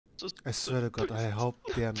I swear to God, I hope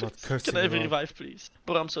they are not cursing. Can I have a around. revive, please?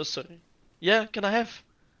 Bro, I'm so sorry. Yeah, can I have?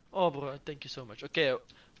 Oh, bro, thank you so much. Okay,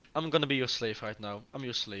 I'm gonna be your slave right now. I'm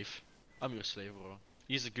your slave. I'm your slave, bro.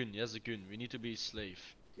 He's a gun. He has a gun. We need to be his slave.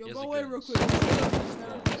 Yo, He has go a away gun. real quick.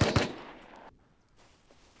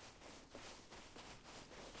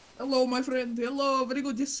 Hello, my friend. Hello, very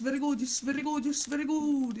good. Yes, very good. Yes, very good. Yes, very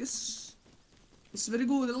good. Yes. Yes, very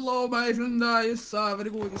good. Hello, my friend. Yes, very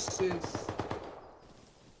good. Yes, yes.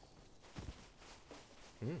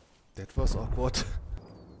 That was awkward.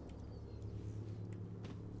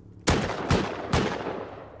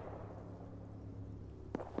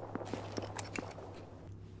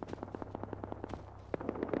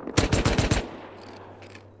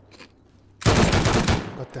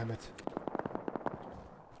 God damn it.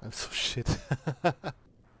 I'm so shit.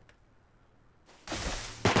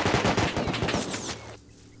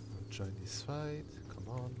 Join this fight. Come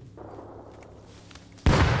on.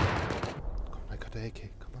 Come, I got the AK.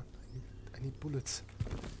 Come on. I need bullets.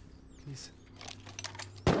 Please.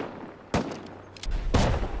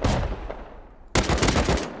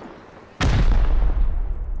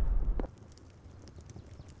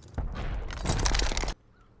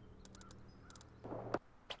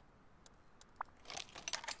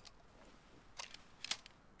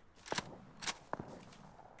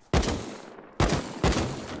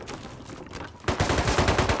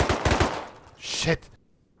 Shit!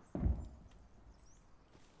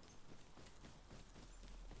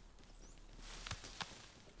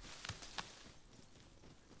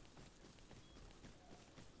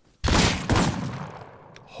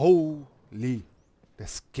 Holy! That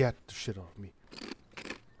scared the shit out of me.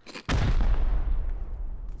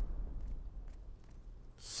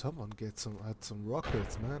 Someone had some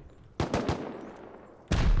rockets, man.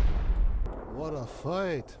 What a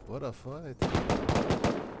fight! What a fight!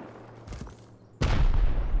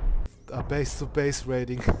 A base to base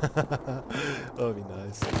raiding. That would be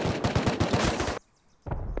nice.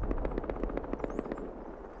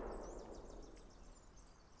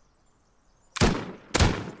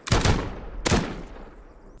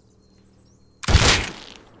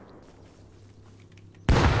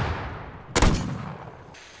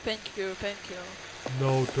 Thank you, thank you.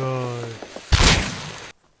 No die.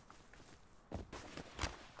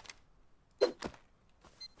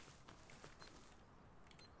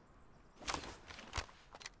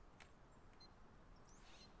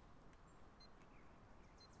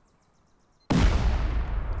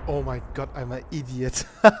 Oh my god, I'm an idiot.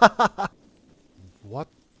 What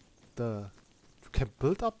the? You can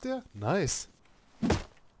build up there? Nice.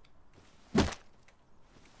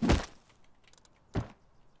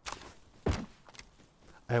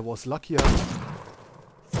 I was luckier.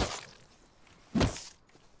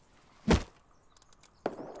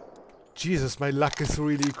 Jesus, my luck is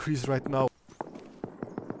really increased right now.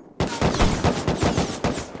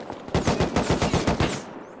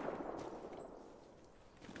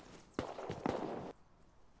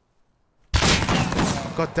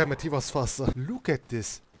 God damn it, he was faster. Look at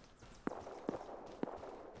this.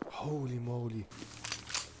 Holy moly.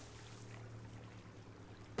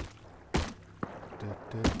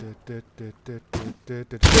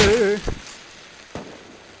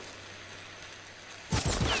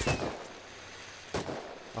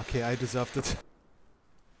 Okay, I deserved it.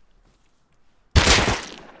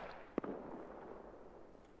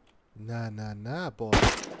 Nah, boy.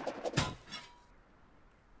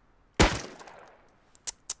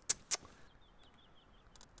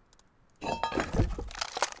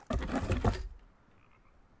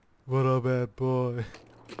 What a bad boy.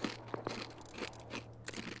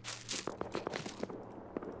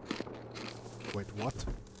 Wait, what?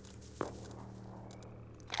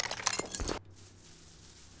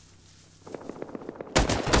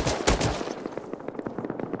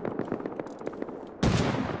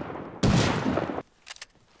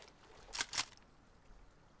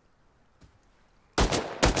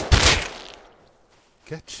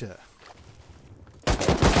 Gotcha.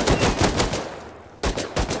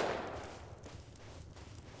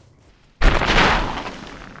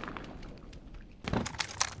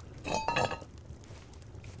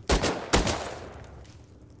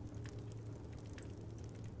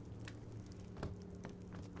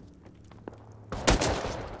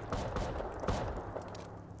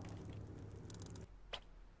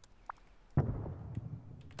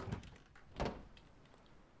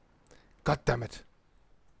 God damn it.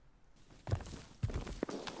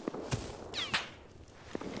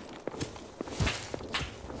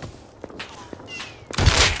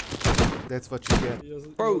 That's what you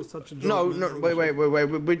get. Bro, no,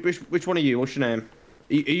 wait, which one are you? What's your name?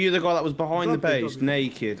 Are you the guy that was behind the base,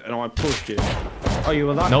 naked, and I pushed you? Oh, you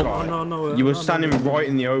were that Nope. guy? No. You were standing right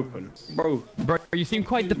in the open. Bro, You seem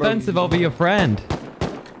quite defensive over your friend.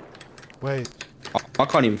 Wait. I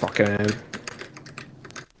can't even fucking aim.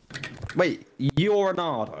 Wait, you're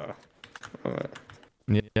Enardo?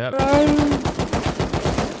 Yep.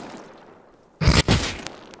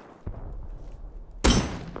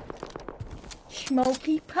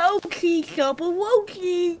 Smoky pokey, double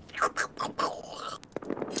wokey.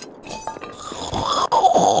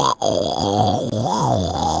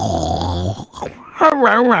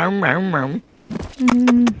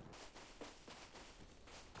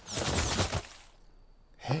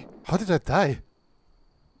 Hey, how did I die?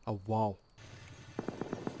 Oh, wow.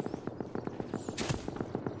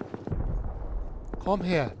 Come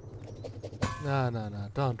here. No,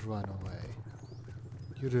 don't run away.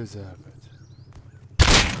 You deserve it.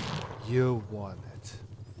 You want it.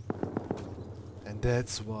 And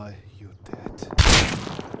that's why you're dead.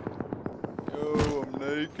 Yo, I'm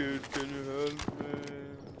naked, can you help me?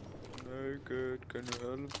 Naked, can you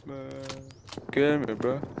help me? Kill me,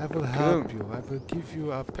 bro. I will help you. I will give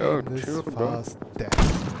you a Yo, painless, chill, bro. fast death.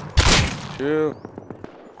 Chill.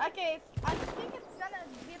 Okay, I think it's gonna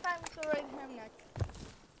be time to raid him next.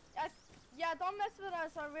 Yeah, don't mess with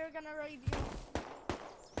us or we're gonna raid you.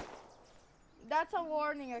 That's a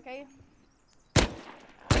warning, okay?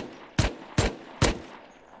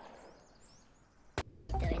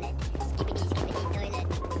 Toilet, skibbity skibbity toilet,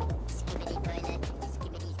 skibbity toilet,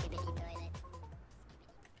 skibbity skibbity toilet.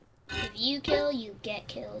 If you kill, you get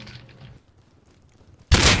killed.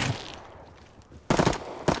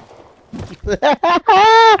 Wait,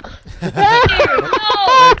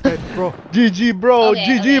 bro. GG, bro. Okay,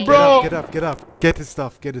 GG, okay. bro. Get up. Get his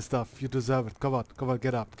stuff. You deserve it. Come on,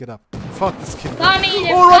 get up. Fuck this kid. Coming,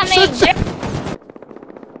 they're Oh, coming.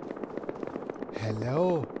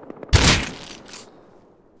 Hello.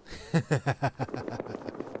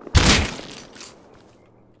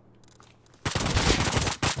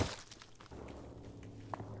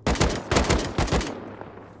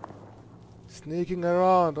 Sneaking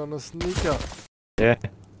around on a sneaker. Yeah.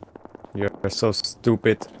 You're so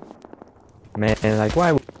stupid. Man, like,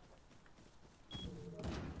 why?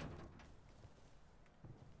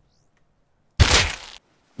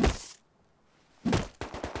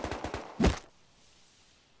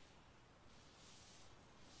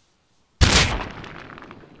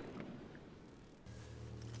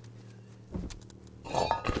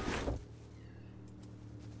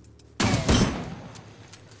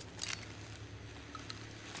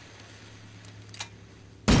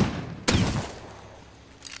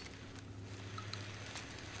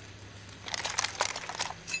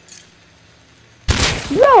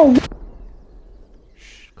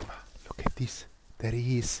 Shh, come on. Look at this. There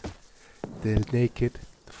he is. The naked,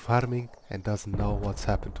 farming, and doesn't know what's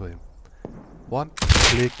happened to him. One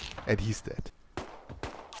click, and he's dead.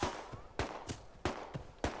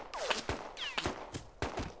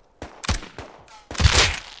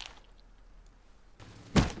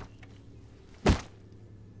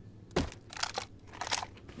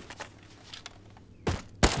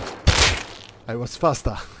 I was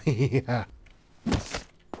faster. Yeah.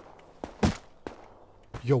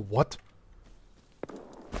 Yo, what?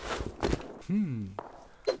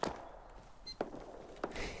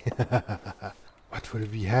 What will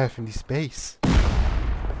we have in this base?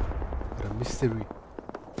 What a mystery.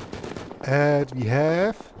 And we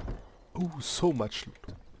have... Oh, so much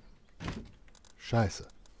loot. Scheiße.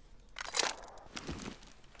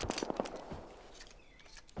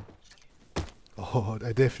 Oh,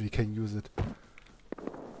 I definitely can use it.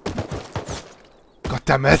 God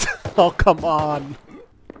damn it! Oh, come on!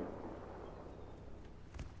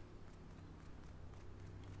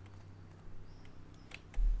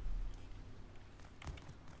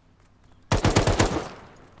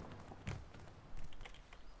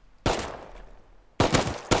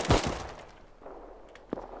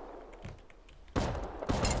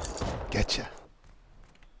 Getcha.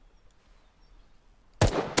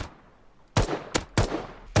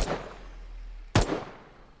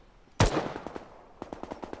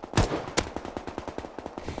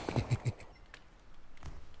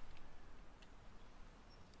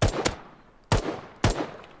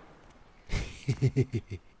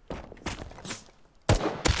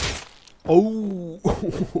 Oh!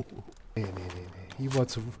 Nee. He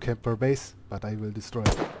wants a roof camper base, but I will destroy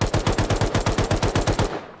it.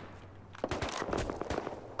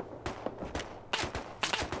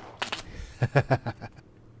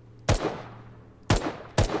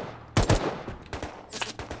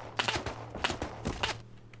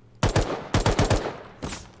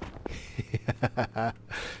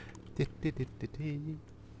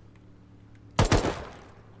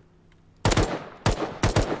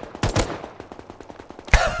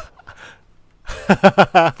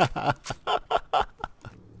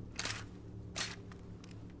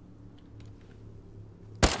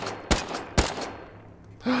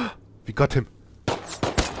 We got him.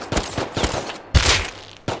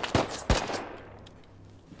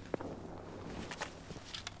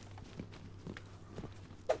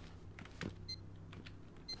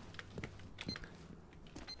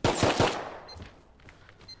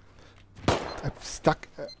 I'm stuck.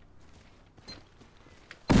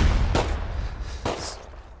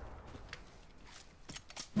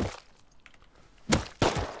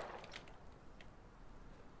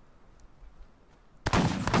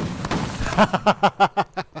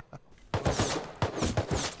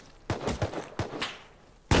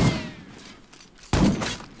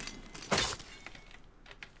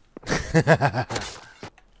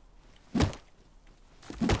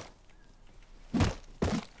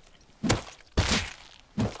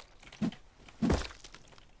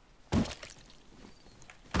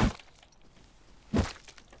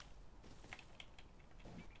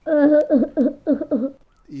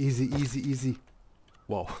 Easy, easy, easy.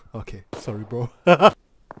 Wow, okay. Sorry, bro. Ben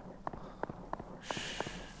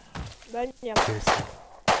yap. Yes.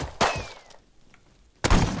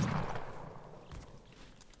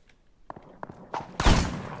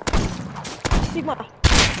 Сигма.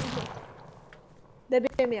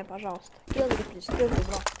 Добей меня, пожалуйста. Kill me, please. Kill me,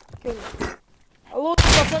 bro. Kill me. Лут,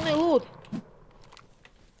 пацаны, лут.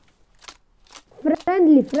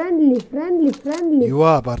 Friendly. You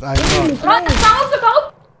are, but I'm not.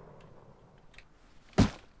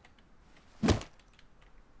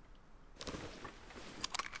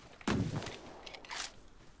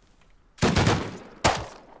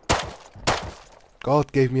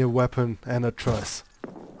 God gave me a weapon and a choice.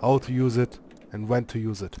 How to use it and when to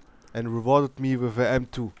use it. And rewarded me with a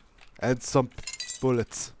M2 and some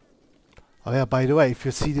bullets. Oh yeah, by the way, if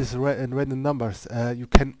you see these in random numbers, you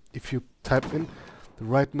can, if you type in the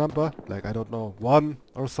right number, like I don't know, 1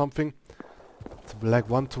 or something, like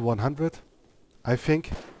 1 to 100, I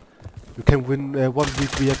think, you can win 1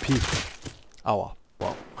 week VIP. Hour.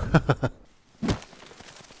 Wow.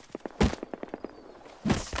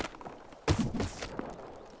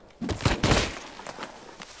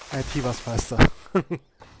 And he was faster.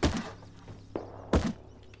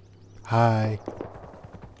 Hi.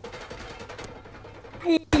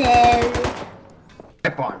 Hello.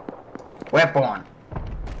 Weapon.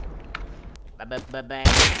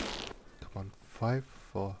 Come on, 5,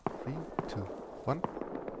 4, 3, 2, 1.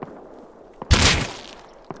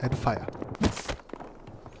 And fire.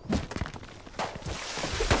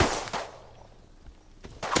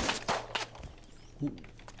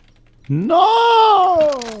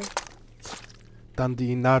 No! Done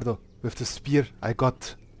the Enardo with the spear. I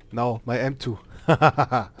got now my M2.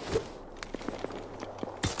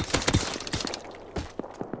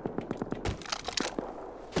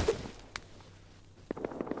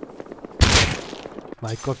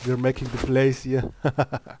 My god, we're making the plays here.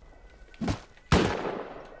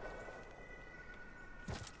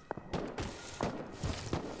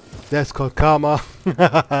 That's called karma.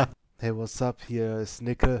 Hey, what's up? Here is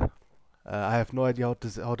Nickel. I have no idea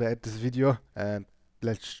how to end this video, and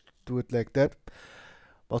let's do it like that.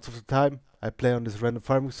 Most of the time, I play on this random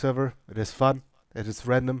farming server. It is fun. It is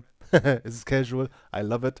random. It is casual. I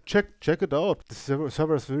love it. Check it out. The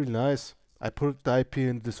server is really nice. I put the IP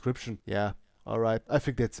in the description. Yeah. Alright. I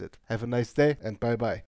think that's it. Have a nice day and bye bye.